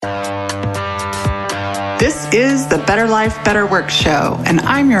is the Better Life, Better Work show, and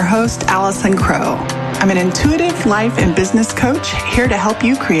I'm your host, Allison Crow. I'm an intuitive life and business coach here to help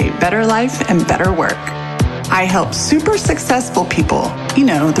you create better life and better work. I help super successful people,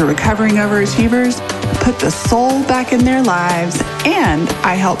 the recovering overachievers, put the soul back in their lives, and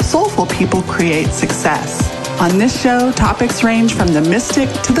I help soulful people create success. On this show, topics range from the mystic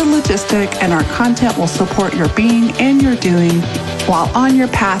to the logistic, and our content will support your being and your doing while on your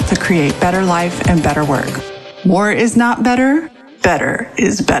path to create better life and better work. More is not better. Better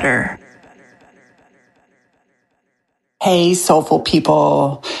is better. Hey, soulful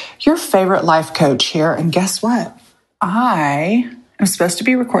people. Your favorite life coach here. And guess what? I am supposed to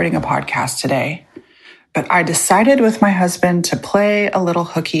be recording a podcast today, but I decided with my husband to play a little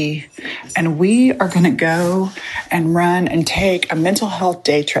hooky, and we are going to go and run and take a mental health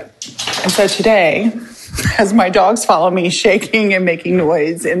day trip. And so today, as my dogs follow me shaking and making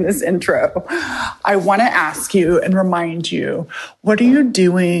noise in this intro, I want to ask you and remind you, what are you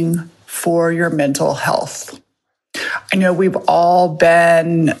doing for your mental health? I know we've all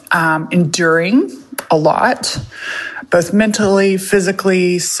been enduring a lot, both mentally,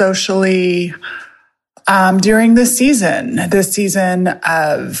 physically, socially, during this season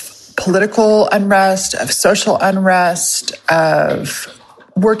of political unrest, of social unrest, of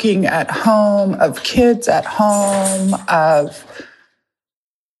working at home, of kids at home, of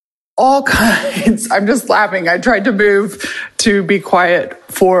all kinds. I'm just laughing. I tried to move to be quiet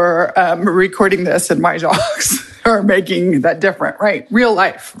for recording this, and my dogs are making that different, right? Real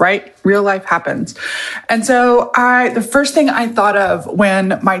life, right? Real life happens. And so the first thing I thought of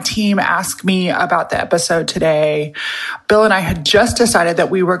when my team asked me about the episode today, Bill and I had just decided that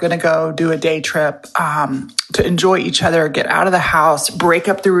we were going to go do a day trip to enjoy each other, get out of the house, break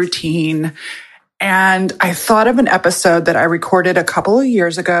up the routine. And I thought of an episode that I recorded a couple of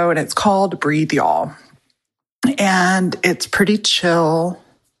years ago, and it's called Breathe, Y'all. And it's pretty chill,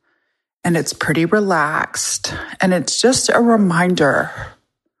 and it's pretty relaxed, and it's just a reminder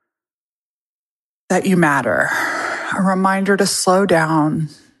that you matter, a reminder to slow down,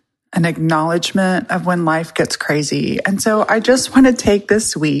 an acknowledgement of when life gets crazy. And so I just want to take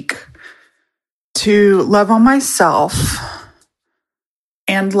this week to love on myself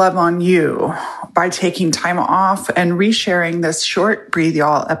and love on you by taking time off and resharing this short Breathe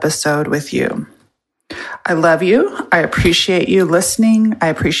Y'all episode with you. I love you. I appreciate you listening. I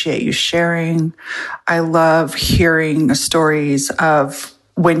appreciate you sharing. I love hearing stories of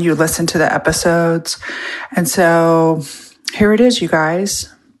when you listen to the episodes. And so here it is, you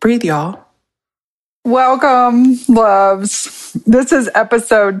guys. Breathe, y'all. Welcome, loves. This is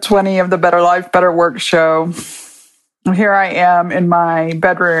episode 20 of the Better Life, Better Work show. Here I am in my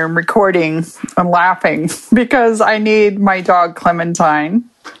bedroom recording and laughing because I need my dog Clementine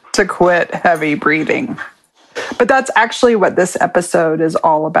to quit heavy breathing. But that's actually what this episode is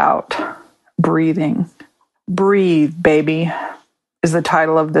all about. Breathing. Breathe, baby, is the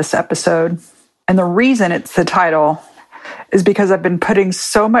title of this episode. And the reason it's the title is because I've been putting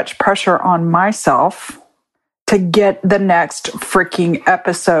so much pressure on myself to get the next freaking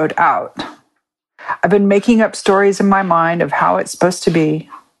episode out. I've been making up stories in my mind of how it's supposed to be.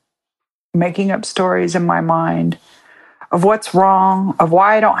 Making up stories in my mind of what's wrong, of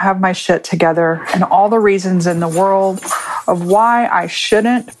why I don't have my shit together, and all the reasons in the world of why I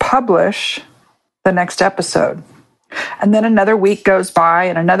shouldn't publish the next episode. And then another week goes by,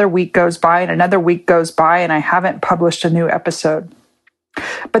 and another week goes by, and another week goes by, and I haven't published a new episode.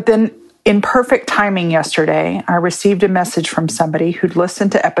 But then in perfect timing yesterday, I received a message from somebody who'd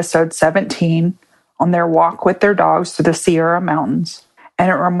listened to episode 17 on their walk with their dogs through the Sierra Mountains.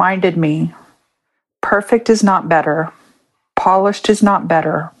 And it reminded me, perfect is not better. Polished is not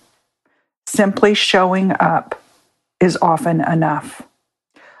better. Simply showing up is often enough.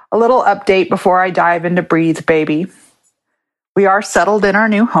 A little update before I dive into Breathe, baby. We are settled in our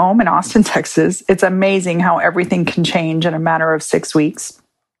new home in Austin, Texas. It's amazing how everything can change in a matter of 6 weeks.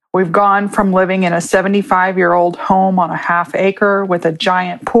 We've gone from living in a 75-year-old home on a half acre with a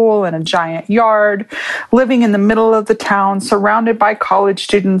giant pool and a giant yard, living in the middle of the town, surrounded by college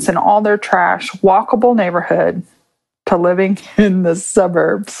students and all their trash, walkable neighborhood, to living in the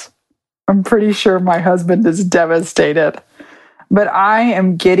suburbs. I'm pretty sure my husband is devastated, but I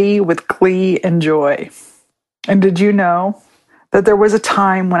am giddy with glee and joy. And did you know that there was a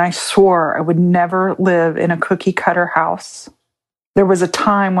time when I swore I would never live in a cookie cutter house? There was a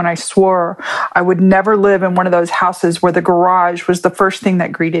time when I swore I would never live in one of those houses where the garage was the first thing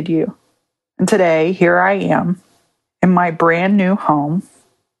that greeted you. And today, here I am in my brand new home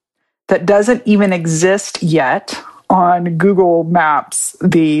that doesn't even exist yet, on Google Maps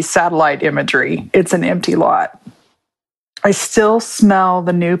the satellite imagery. It's an empty lot. I still smell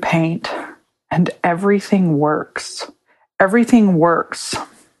the new paint, and everything works. Everything works.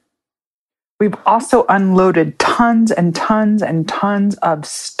 We've also unloaded tons and tons and tons of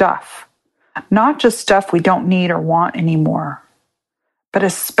stuff. Not just stuff we don't need or want anymore, but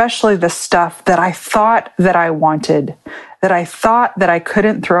especially the stuff that I thought that I wanted, that I thought that I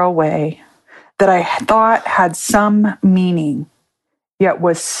couldn't throw away, that I thought had some meaning, yet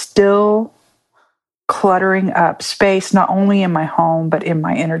was still cluttering up space, not only in my home, but in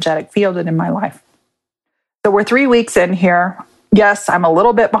my energetic field and in my life. So we're 3 weeks in here. Yes, I'm a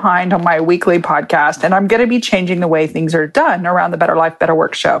little bit behind on my weekly podcast, and I'm going to be changing the way things are done around the Better Life, Better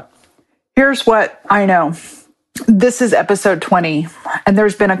Work show. Here's what I know. This is episode 20, and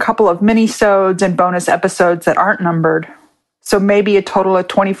there's been a couple of mini-sodes and bonus episodes that aren't numbered. So maybe a total of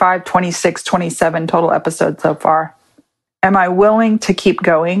 25, 26, 27 total episodes so far. Am I willing to keep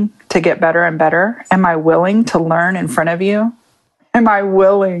going to get better and better? Am I willing to learn in front of you? Am I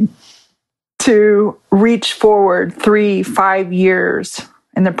willing to reach forward 3-5 years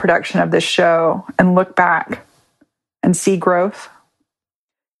in the production of this show and look back and see growth?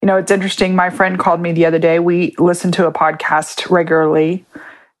 You know, it's interesting. My friend called me the other day. We listen to a podcast regularly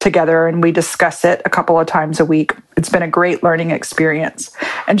together and we discuss it a couple of times a week. It's been a great learning experience.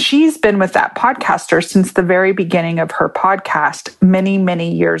 And she's been with that podcaster since the very beginning of her podcast many,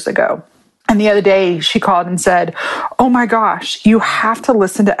 many years ago. And the other day she called and said, "Oh my gosh, you have to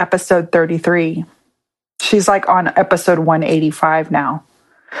listen to episode 33. She's like on episode 185 now.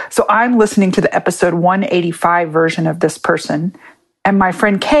 So I'm listening to the episode 185 version of this person. And my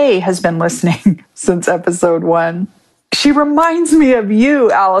friend Kay has been listening since episode 1. She reminds me of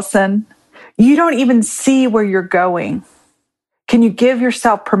you, Allison. You don't even see where you're going. Can you give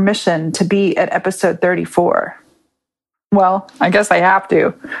yourself permission to be at episode 34? Well, I guess I have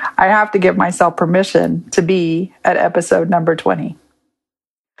to. I have to give myself permission to be at episode number 20.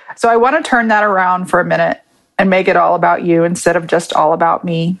 So I want to turn that around for a minute and make it all about you instead of just all about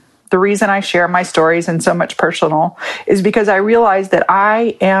me. The reason I share my stories and so much personal is because I realize that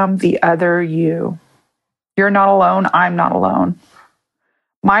I am the other you. You're not alone. I'm not alone.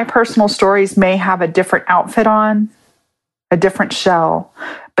 My personal stories may have a different outfit on, a different shell,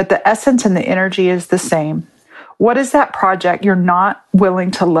 but the essence and the energy is the same. What is that project you're not willing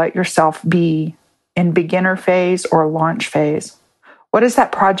to let yourself be in beginner phase or launch phase? What is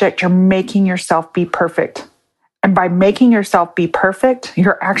that project you're making yourself be perfect? And by making yourself be perfect,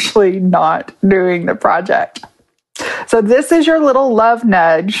 you're actually not doing the project. So this is your little love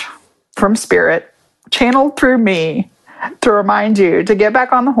nudge from Spirit, channeled through me to remind you to get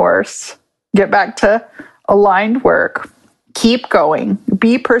back on the horse, get back to aligned work, keep going,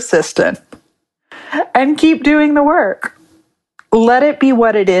 be persistent, and keep doing the work. Let it be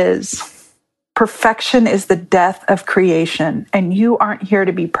what it is. Perfection is the death of creation, and you aren't here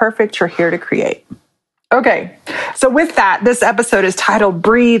to be perfect, you're here to create. Okay, so with that, this episode is titled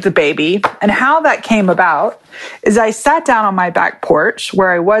Breathe, Baby. And how that came about is I sat down on my back porch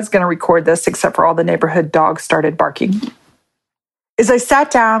where I was going to record this, except for all the neighborhood dogs started barking. I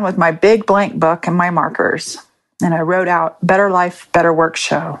sat down with my big blank book and my markers, and I wrote out Better Life, Better Work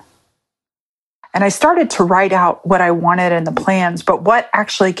show. And I started to write out what I wanted in the plans, but what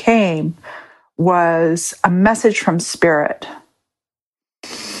actually came was a message from Spirit.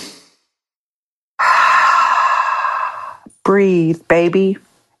 Breathe, baby.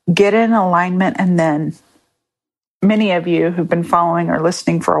 Get in alignment, and then many of you who've been following or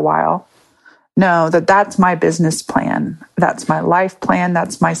listening for a while know that that's my business plan. That's my life plan.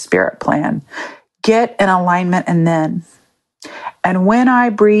 That's my spirit plan. Get in alignment, and then. And when I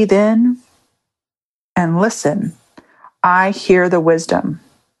breathe in and listen, I hear the wisdom.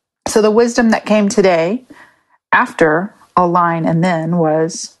 So the wisdom that came today after align and then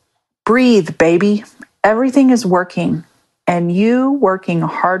was breathe, baby. Everything is working. And you working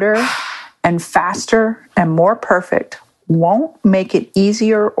harder and faster and more perfect won't make it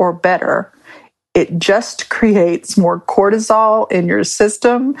easier or better. It just creates more cortisol in your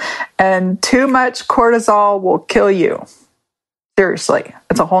system, and too much cortisol will kill you. Seriously,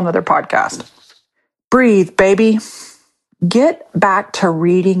 it's a whole nother podcast. Breathe, baby. Get back to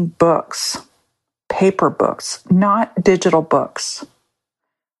reading books, paper books, not digital books.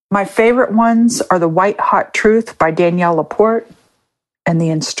 My favorite ones are The White Hot Truth by Danielle Laporte and The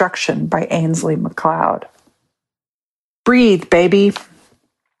Instruction by Ainsley MacLeod. Breathe, baby.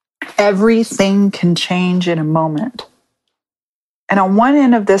 Everything can change in a moment. And on one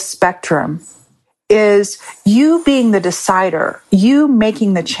end of this spectrum is you being the decider, you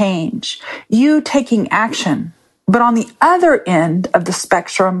making the change, you taking action But on the other end of the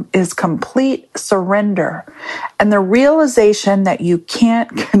spectrum is complete surrender and the realization that you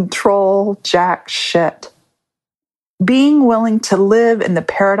can't control jack shit. Being willing to live in the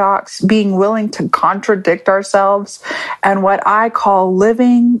paradox, being willing to contradict ourselves, and what I call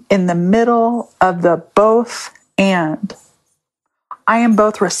living in the middle of the both and. I am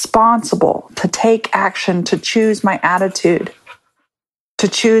both responsible to take action, to choose my attitude, to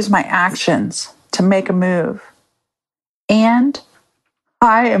choose my actions, to make a move. And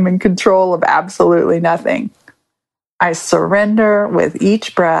I am in control of absolutely nothing. I surrender with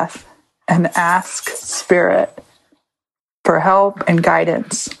each breath and ask Spirit for help and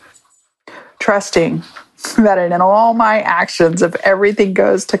guidance, trusting that in all my actions, if everything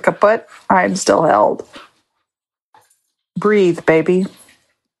goes to kaput, I am still held. Breathe, baby.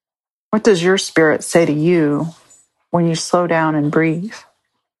 What does your spirit say to you when you slow down and breathe?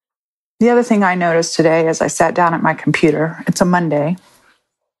 The other thing I noticed today as I sat down at my computer, it's a Monday,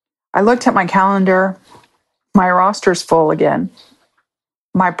 I looked at my calendar. My roster's full again.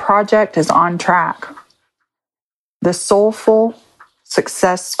 My project is on track. The Soulful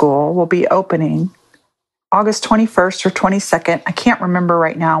Success School will be opening August 21st or 22nd. I can't remember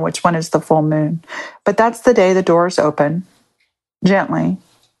right now which one is the full moon, but that's the day the doors open, gently,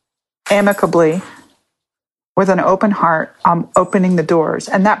 amicably, with an open heart. I'm opening the doors,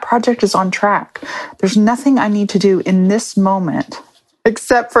 and that project is on track. There's nothing I need to do in this moment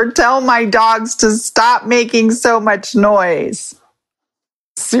except for tell my dogs to stop making so much noise.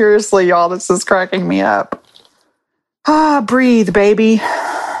 Seriously, y'all, this is cracking me up. Breathe, baby.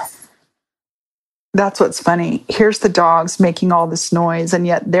 That's what's funny. Here's the dogs making all this noise, and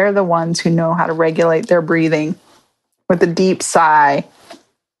yet they're the ones who know how to regulate their breathing with a deep sigh.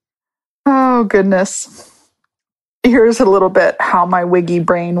 Oh, goodness. Here's a little bit how my wiggy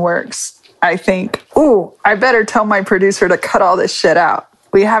brain works. I think, I better tell my producer to cut all this shit out.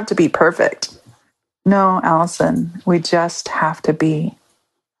 We have to be perfect. No, Allison, we just have to be.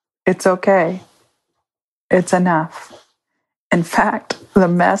 It's okay. It's enough. In fact, the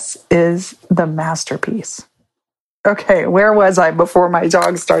mess is the masterpiece. Okay, where was I before my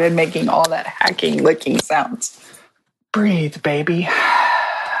dog started making all that hacking, licking sounds? Breathe, baby.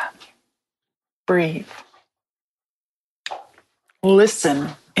 Breathe. Listen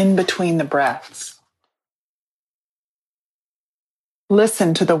in between the breaths.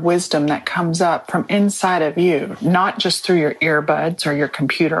 Listen to the wisdom that comes up from inside of you, not just through your earbuds or your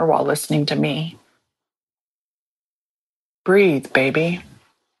computer while listening to me. Breathe, baby.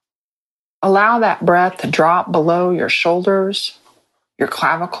 Allow that breath to drop below your shoulders, your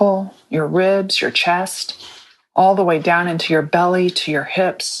clavicle, your ribs, your chest, all the way down into your belly to your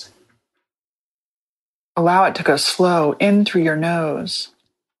hips. Allow it to go slow in through your nose,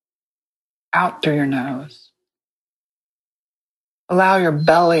 out through your nose. Allow your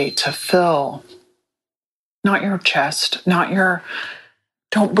belly to fill, not your chest,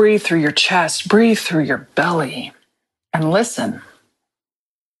 don't breathe through your chest, breathe through your belly. And listen,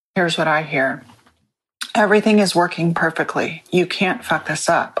 here's what I hear. Everything is working perfectly. You can't fuck this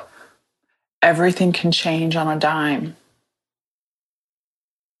up. Everything can change on a dime.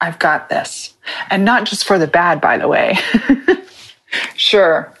 I've got this. And not just for the bad, by the way.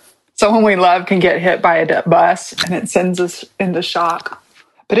 Sure, someone we love can get hit by a bus and it sends us into shock.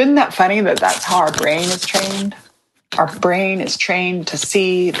 But isn't that funny that that's how our brain is trained? Our brain is trained to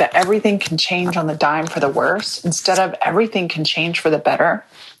see that everything can change on the dime for the worse instead of everything can change for the better.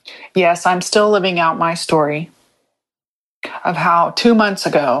 Yes, I'm still living out my story of how 2 months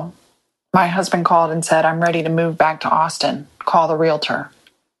ago, my husband called and said, I'm ready to move back to Austin. Call the realtor.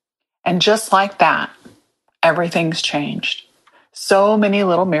 And just like that, everything's changed. So many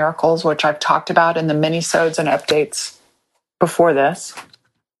little miracles, which I've talked about in the mini-sodes and updates before this.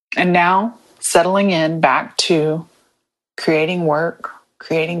 And now settling in back to creating work,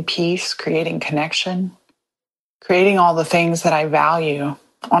 creating peace, creating connection, creating all the things that I value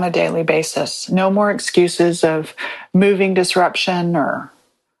on a daily basis. No more excuses of moving disruption or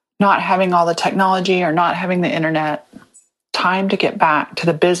not having all the technology or not having the internet. Time to get back to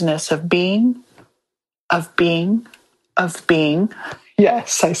the business of being, of being, of being.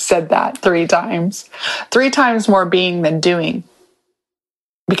 Yes, I said that 3 times. 3 times more being than doing.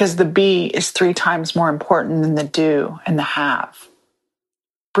 Because the be is 3 times more important than the do and the have.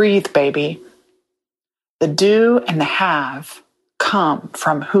 Breathe, baby. The do and the have come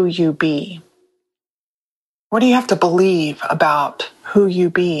from who you be. What do you have to believe about who you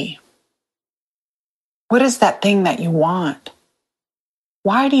be? What is that thing that you want?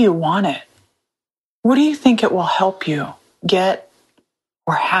 Why do you want it? What do you think it will help you get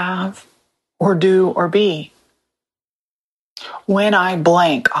or have or do or be? When I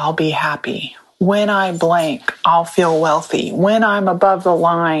blank, I'll be happy. When I blank, I'll feel wealthy. When I'm above the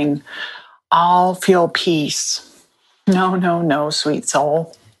line, I'll feel peace. No, no, no, sweet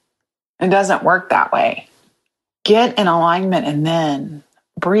soul. It doesn't work that way. Get in alignment and then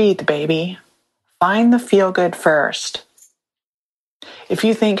breathe, baby. Find the feel good first. If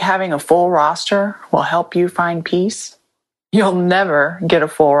you think having a full roster will help you find peace, you'll never get a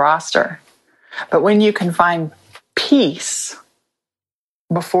full roster. But when you can find peace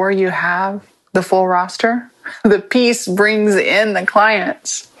before you have the full roster, the peace brings in the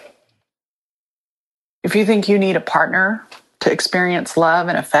clients. If you think you need a partner to experience love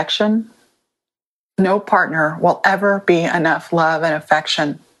and affection, no partner will ever be enough love and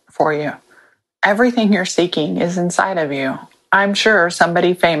affection for you. Everything you're seeking is inside of you. I'm sure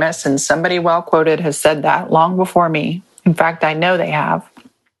somebody famous and somebody well quoted has said that long before me. In fact, I know they have.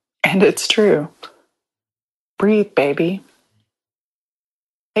 And it's true. Breathe, baby.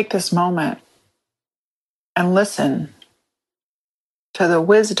 Take this moment and listen to the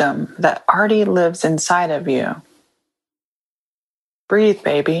wisdom that already lives inside of you. Breathe,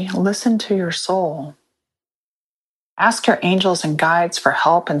 baby. Listen to your soul. Ask your angels and guides for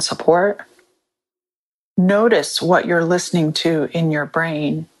help and support. Notice what you're listening to in your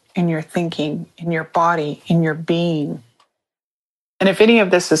brain, in your thinking, in your body, in your being. And if any of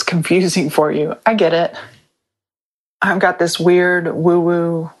this is confusing for you, I get it. I've got this weird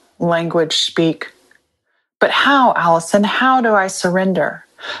woo-woo language speak. But how, Allison? How do I surrender?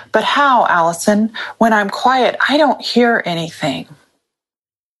 But how, Allison? When I'm quiet, I don't hear anything.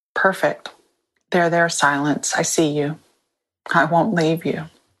 Perfect. There, silence. I see you. I won't leave you.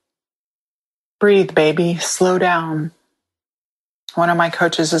 Breathe, baby. Slow down. One of my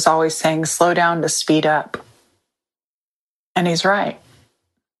coaches is always saying, slow down to speed up. And he's right.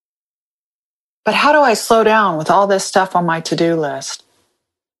 But how do I slow down with all this stuff on my to-do list?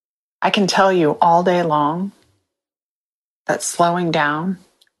 I can tell you all day long that slowing down,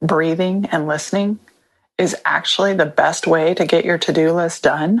 breathing, and listening is actually the best way to get your to-do list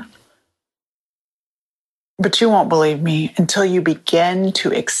done. But you won't believe me until you begin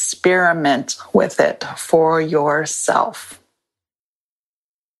to experiment with it for yourself.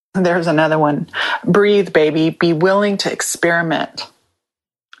 There's another one. Breathe, baby. Be willing to experiment.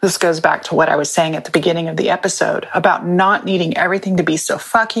 This goes back to what I was saying at the beginning of the episode about not needing everything to be so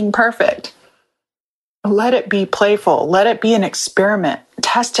fucking perfect. Let it be playful. Let it be an experiment.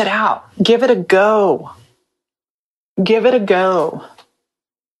 Test it out. Give it a go. Give it a go.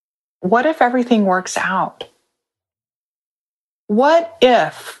 What if everything works out? What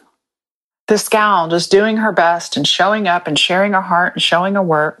if this gal just doing her best and showing up and sharing her heart and showing her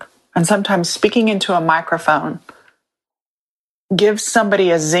work and sometimes speaking into a microphone gives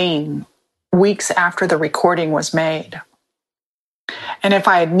somebody a zing weeks after the recording was made? And if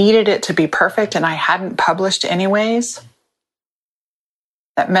I had needed it to be perfect and I hadn't published anyways,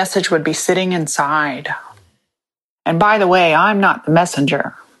 that message would be sitting inside. And by the way, I'm not the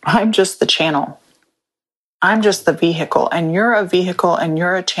messenger. I'm just the channel. I'm just the vehicle, and you're a vehicle and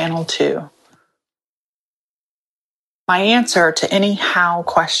you're a channel too. My answer to any how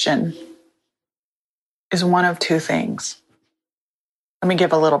question is one of two things. Let me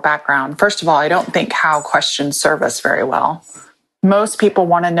give a little background. First of all, I don't think how questions serve us very well. Most people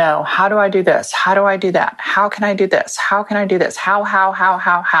want to know, how do I do this? How do I do that? How can I do this? How can I do this? How?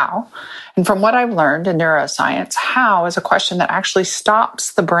 And from what I've learned in neuroscience, how is a question that actually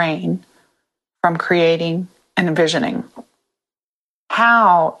stops the brain from creating and envisioning.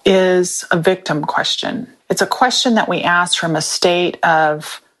 How is a victim question. It's a question that we ask from a state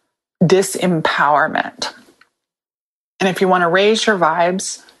of disempowerment. And if you want to raise your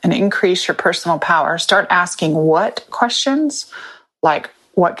vibes and increase your personal power, start asking what questions, like,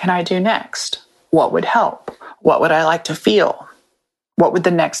 what can I do next? What would help? What would I like to feel? What would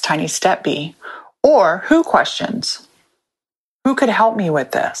the next tiny step be? Or who questions? Who could help me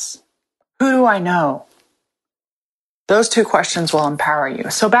with this? Who do I know? Those two questions will empower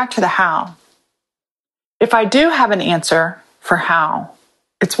you. So back to the how. If I do have an answer for how,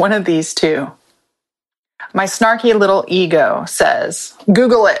 it's one of these two. My snarky little ego says,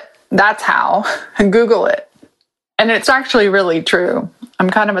 Google it. That's how. Google it. And it's actually really true. I'm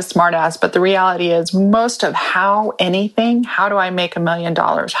kind of a smartass, but the reality is most of how anything, how do I make $1 million?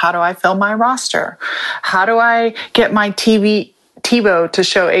 How do I fill my roster? How do I get my TiVo to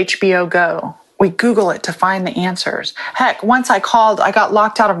show HBO Go? We Google it to find the answers. Heck, once I got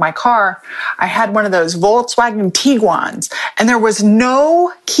locked out of my car. I had one of those Volkswagen Tiguans, and there was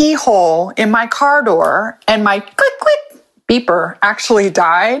no keyhole in my car door, and my click, click beeper actually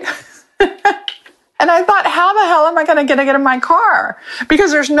died. And I thought, how the hell am I going to get in my car?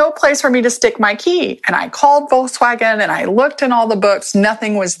 Because there's no place for me to stick my key. And I called Volkswagen and I looked in all the books.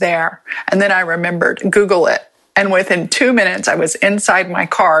 Nothing was there. And then I remembered, Google it. And within 2 minutes, I was inside my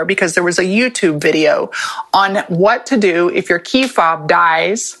car because there was a YouTube video on what to do if your key fob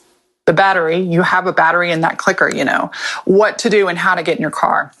dies, the battery, you have a battery in that clicker, what to do and how to get in your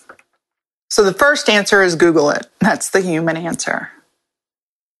car. So the first answer is Google it. That's the human answer.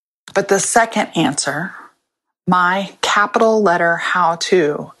 But the second answer, my capital letter how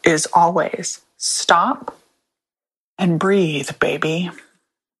to, is always stop and breathe, baby.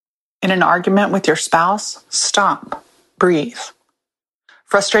 In an argument with your spouse, stop, breathe.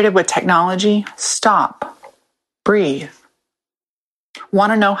 Frustrated with technology, stop, breathe.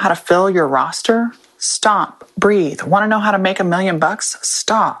 Want to know how to fill your roster? Stop, breathe. Want to know how to make $1 million?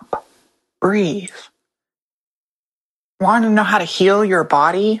 Stop, breathe. Want to know how to heal your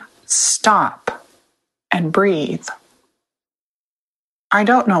body? Stop and breathe. I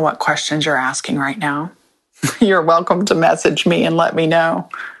don't know what questions you're asking right now. You're welcome to message me and let me know.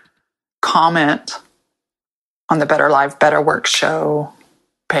 Comment on the Better Life, Better Work show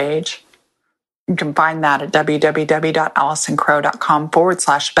page. You can find that at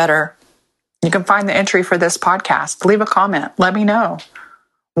www.allisoncrow.com/better. You can find the entry for this podcast. Leave a comment. Let me know.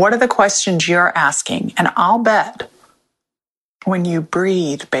 What are the questions you're asking? And I'll bet when you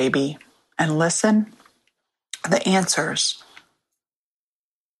breathe, baby, and listen, the answers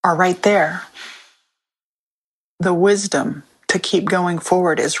are right there. The wisdom to keep going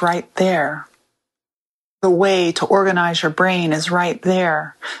forward is right there. The way to organize your brain is right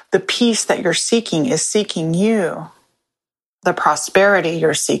there. The peace that you're seeking is seeking you. The prosperity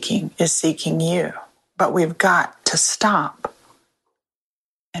you're seeking is seeking you. But we've got to stop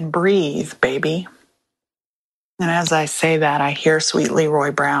and breathe, baby. And as I say that, I hear sweet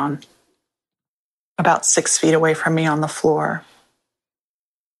Leroy Brown about 6 feet away from me on the floor.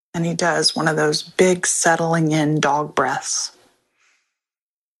 And he does one of those big settling in dog breaths.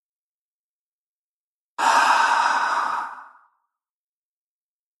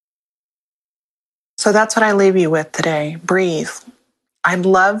 So that's what I leave you with today. Breathe. I'd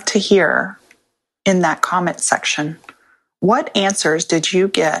love to hear in that comment section, what answers did you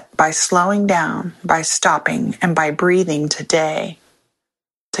get by slowing down, by stopping, and by breathing today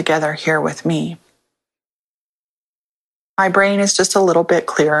together here with me? My brain is just a little bit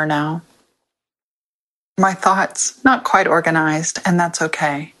clearer now. My thoughts not quite organized, and that's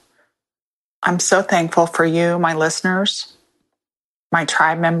okay. I'm so thankful for you, my listeners, my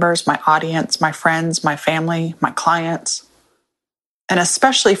tribe members, my audience, my friends, my family, my clients, and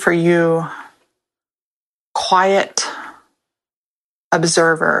especially for you, quiet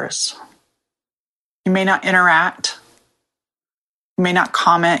observers. You may not interact, you may not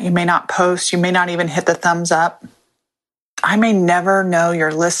comment, you may not post, you may not even hit the thumbs up. I may never know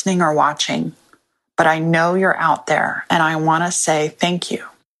you're listening or watching, but I know you're out there, and I want to say thank you.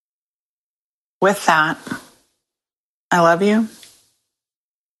 With that, I love you.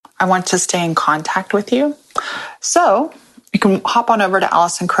 I want to stay in contact with you. So you can hop on over to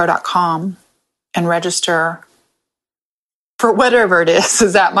allisoncrow.com and register for whatever it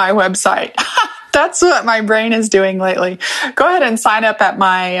is at my website. That's what my brain is doing lately. Go ahead and sign up at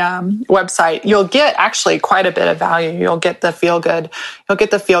my website. You'll get actually quite a bit of value. You'll get the Feel Good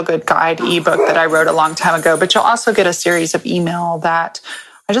Guide ebook that I wrote a long time ago, but you'll also get a series of email that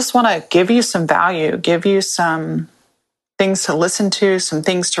I just want to give you some value, give you some things to listen to, some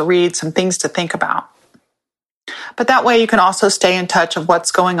things to read, some things to think about. But that way you can also stay in touch of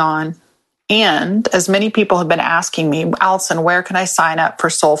what's going on. And as many people have been asking me, Allison, where can I sign up for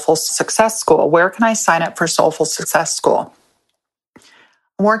Soulful Success School? Where can I sign up for Soulful Success School?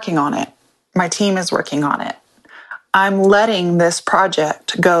 I'm working on it. My team is working on it. I'm letting this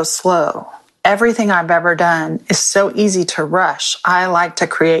project go slow. Everything I've ever done is so easy to rush. I like to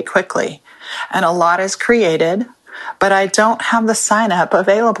create quickly. And a lot is created, but I don't have the sign up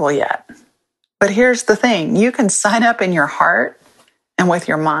available yet. But here's the thing. You can sign up in your heart and with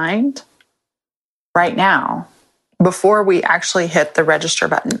your mind right now before we actually hit the register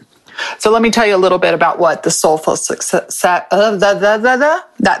button. So let me tell you a little bit about what the Soulful Success,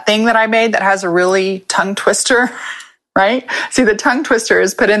 that thing that I made that has a really tongue twister, right? See, the tongue twister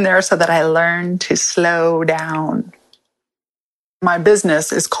is put in there so that I learn to slow down. My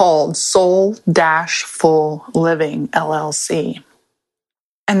business is called Soul-Full Living LLC.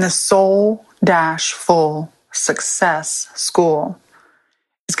 And the Soul-Full Success School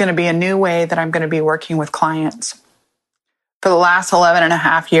is going to be a new way that I'm going to be working with clients. For the last 11 and a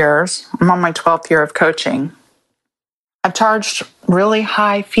half years, I'm on my 12th year of coaching. I've charged really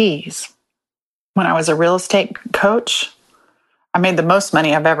high fees. When I was a real estate coach, I made the most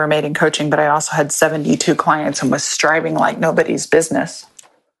money I've ever made in coaching, but I also had 72 clients and was striving like nobody's business.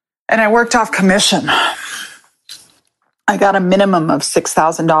 And I worked off commission. I got a minimum of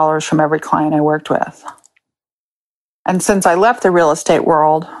 $6,000 from every client I worked with. And since I left the real estate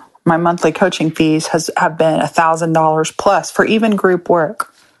world, my monthly coaching fees have been $1,000 plus for even group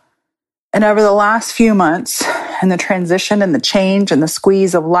work. And over the last few months, and the transition and the change and the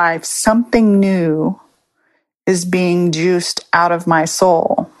squeeze of life, something new is being juiced out of my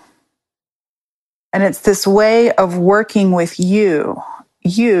soul. And it's this way of working with you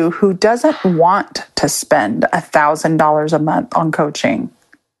who doesn't want to spend $1,000 a month on coaching.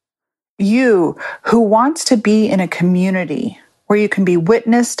 You who wants to be in a community where you can be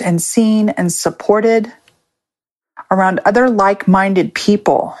witnessed and seen and supported around other like-minded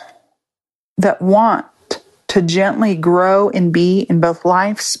people that want to gently grow and be in both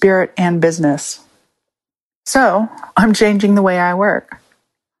life, spirit, and business. So I'm changing the way I work.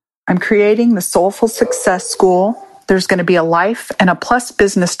 I'm creating the Soulful Success School. There's going to be a life and a plus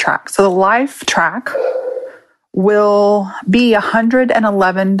business track. So the life track will be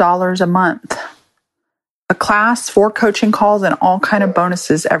 $111 a month. A class, 4 coaching calls, and all kind of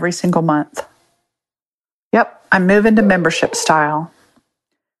bonuses every single month. Yep, I'm moving to membership style.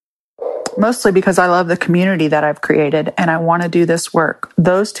 Mostly because I love the community that I've created and I want to do this work.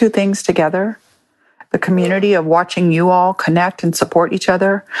 Those two things together, the community of watching you all connect and support each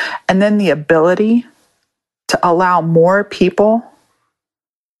other, and then the ability to allow more people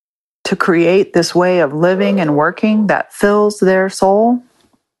to create this way of living and working that fills their soul.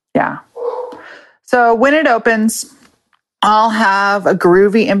 Yeah. So when it opens, I'll have a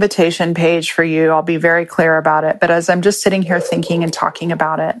groovy invitation page for you. I'll be very clear about it. But as I'm just sitting here thinking and talking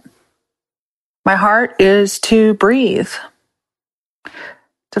about it, my heart is to breathe,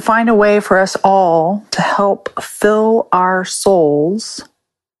 to find a way for us all to help fill our souls,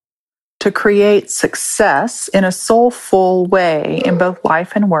 to create success in a soulful way in both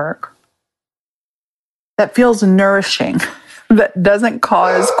life and work that feels nourishing, that doesn't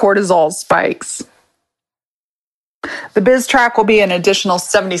cause cortisol spikes. The biz track will be an additional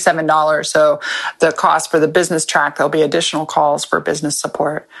 $77. So the cost for the business track, there'll be additional calls for business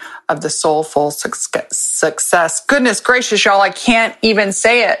support of the Soulful Success. Goodness gracious, y'all, I can't even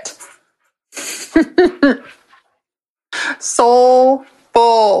say it.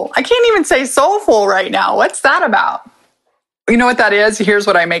 Soulful. I can't even say soulful right now. What's that about? You know what that is? Here's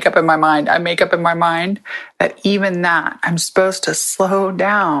what I make up in my mind. I make up in my mind that even that, I'm supposed to slow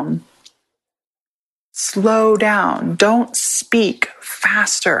down. Slow down. Don't speak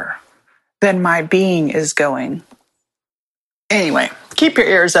faster than my being is going. Anyway, keep your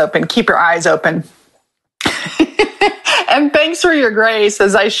ears open. Keep your eyes open. And thanks for your grace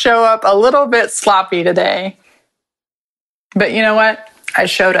as I show up a little bit sloppy today. But you know what? I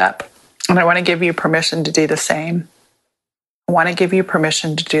showed up, and I want to give you permission to do the same. I want to give you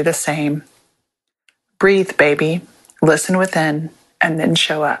permission to do the same. Breathe, baby. Listen within, and then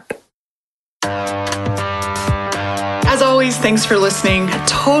show up. As always, thanks for listening.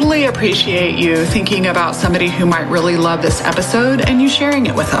 Totally appreciate you thinking about somebody who might really love this episode and you sharing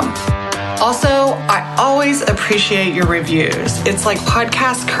it with them. Also, I always appreciate your reviews. It's like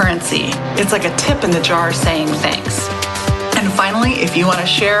podcast currency. It's like a tip in the jar saying thanks. And finally, if you want to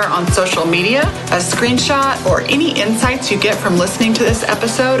share on social media a screenshot or any insights you get from listening to this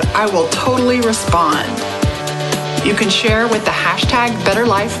episode, I will totally respond. You can share with the hashtag Better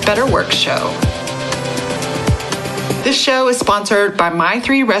Life, Better Work Show. This show is sponsored by my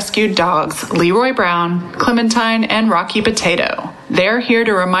 3 rescued dogs, Leroy Brown, Clementine, and Rocky Potato. They're here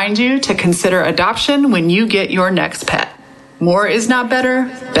to remind you to consider adoption when you get your next pet. More is not better,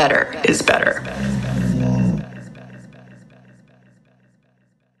 better is better.